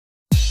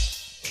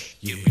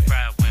You be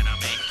proud when I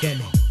make it.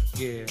 Come on.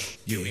 Yeah.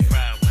 You be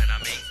proud when I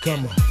make it.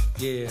 Come on.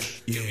 Yeah.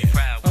 You be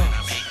proud when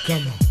I make it.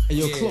 Come on. Hey,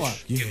 yo, Clark.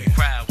 You be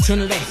proud when Turn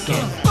I it up, make son.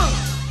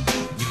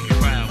 You be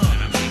proud when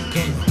I make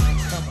it.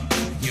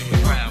 You be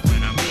proud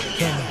when I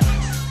make it.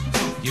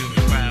 You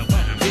be proud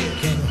when I make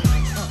it.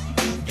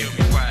 You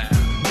be proud.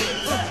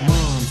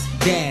 Moms,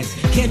 dads,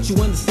 can't you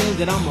understand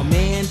that I'm a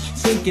man?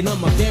 Thinking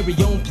of my very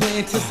own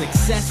plan to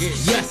success.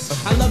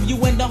 Yes, I love you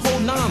and the whole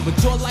nine, but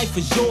your life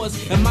is yours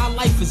and my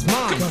life is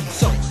mine.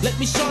 So let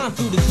me shine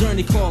through this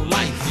journey called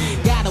life.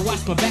 Gotta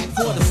watch my back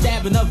for the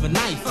stabbing of a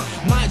knife.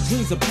 My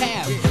dreams are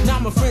past, now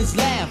my friends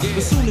laugh,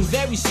 but soon and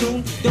very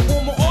soon they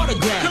want my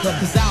autograph.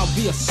 Cause I'll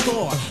be a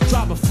star,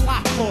 drive a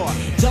fly car.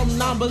 Dumb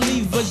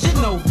non-believers, you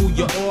know who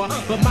you are.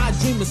 But my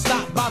dream is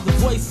stopped by the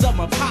voice of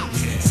my pops.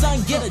 Son,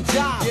 get a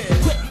job,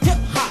 quit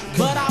hip-hop,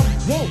 but I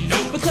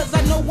won't, because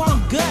I know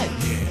I'm good.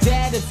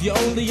 Dad, if you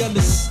only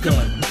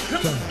understood.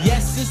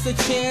 Yes, it's a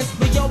chance,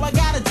 but yo, I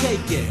gotta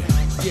take it.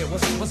 Yeah,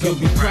 what's You'll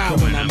be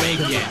proud when I make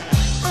it.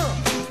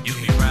 You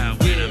be proud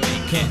when I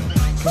make it.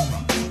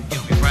 You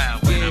be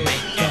proud when I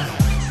make it.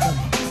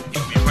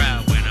 You be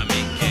proud when I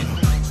make it.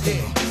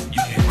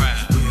 You be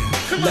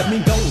proud. Let me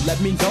go, let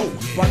me go.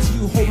 Why do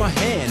you hold my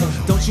hand?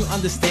 Don't you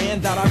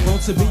understand that I've grown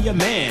to be a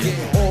man?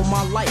 All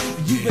my life,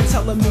 you've been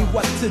telling me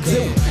what to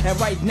do. And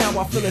right now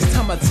I feel it's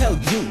time I tell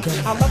you.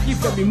 I love you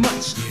very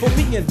much for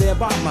being there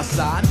by my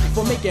side,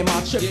 for making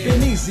my trip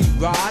an easy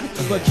ride.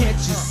 But can't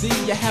you see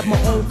I have my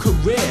own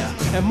career?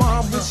 And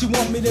mom, what you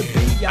want me to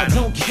be, I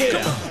don't care.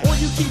 All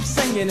you keep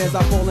saying is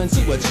I fall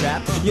into a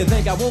trap. You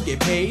think I won't get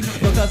paid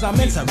because I'm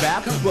into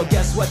rap? Well,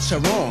 guess what, you're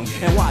wrong.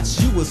 And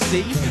watch, you will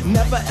see.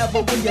 Never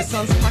ever will your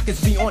son's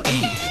pockets be on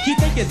E. Keep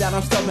thinking that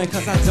I'm stubborn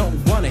cause I don't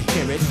wanna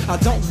hear it. I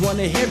don't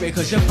wanna hear it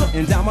cause you're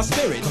putting down my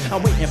spirit.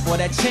 I'm waiting for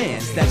that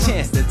chance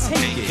to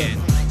take it.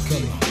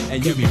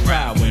 And you be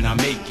proud when I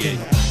make it.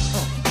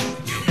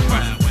 You be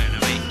proud when I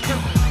make it.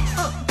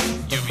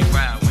 You be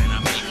proud when I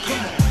make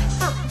it.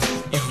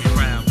 You be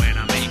proud when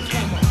I make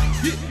it.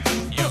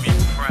 You be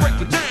proud.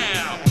 Break it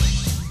down.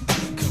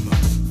 Come on.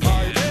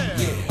 Oh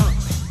yeah.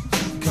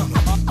 Come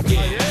on.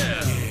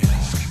 Yeah.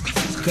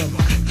 Come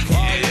on.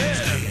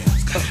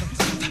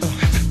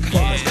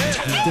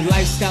 The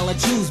lifestyle I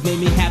choose made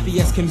me happy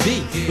as can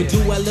be. But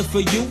do I live for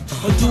you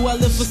or do I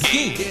live for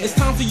ski? It's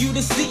time for you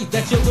to see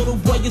that your little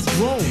boy is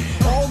grown,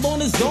 all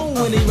on his own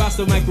when he rocks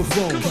the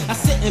microphone. I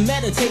sit and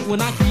meditate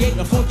when I create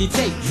a funky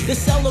tape. Then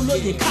sell a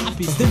million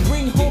copies, then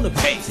bring home the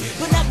papes.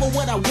 But never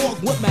would I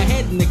walk with my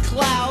head in the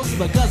clouds,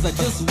 because I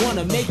just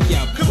wanna make you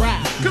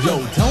proud.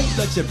 Yo, don't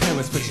let your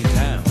parents put you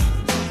down,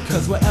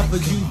 cause whatever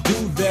you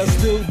do, they'll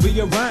still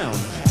be around.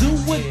 Do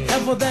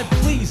whatever that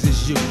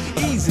pleases you,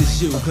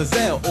 eases you, cause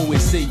they'll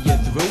always see you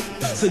through.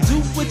 So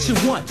do what you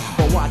want,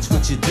 but watch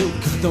what you do.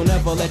 Don't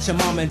ever let your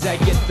mom and dad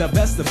get the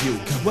best of you.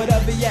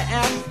 Whatever you're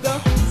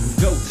after,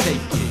 go take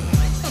it.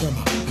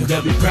 Cause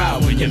they'll be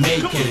proud when you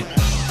make it.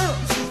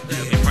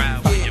 You be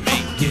proud when you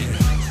make it.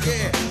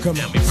 Come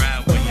You on. be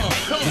proud when you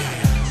make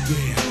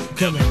it.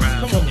 Come You be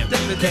proud when you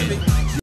make it.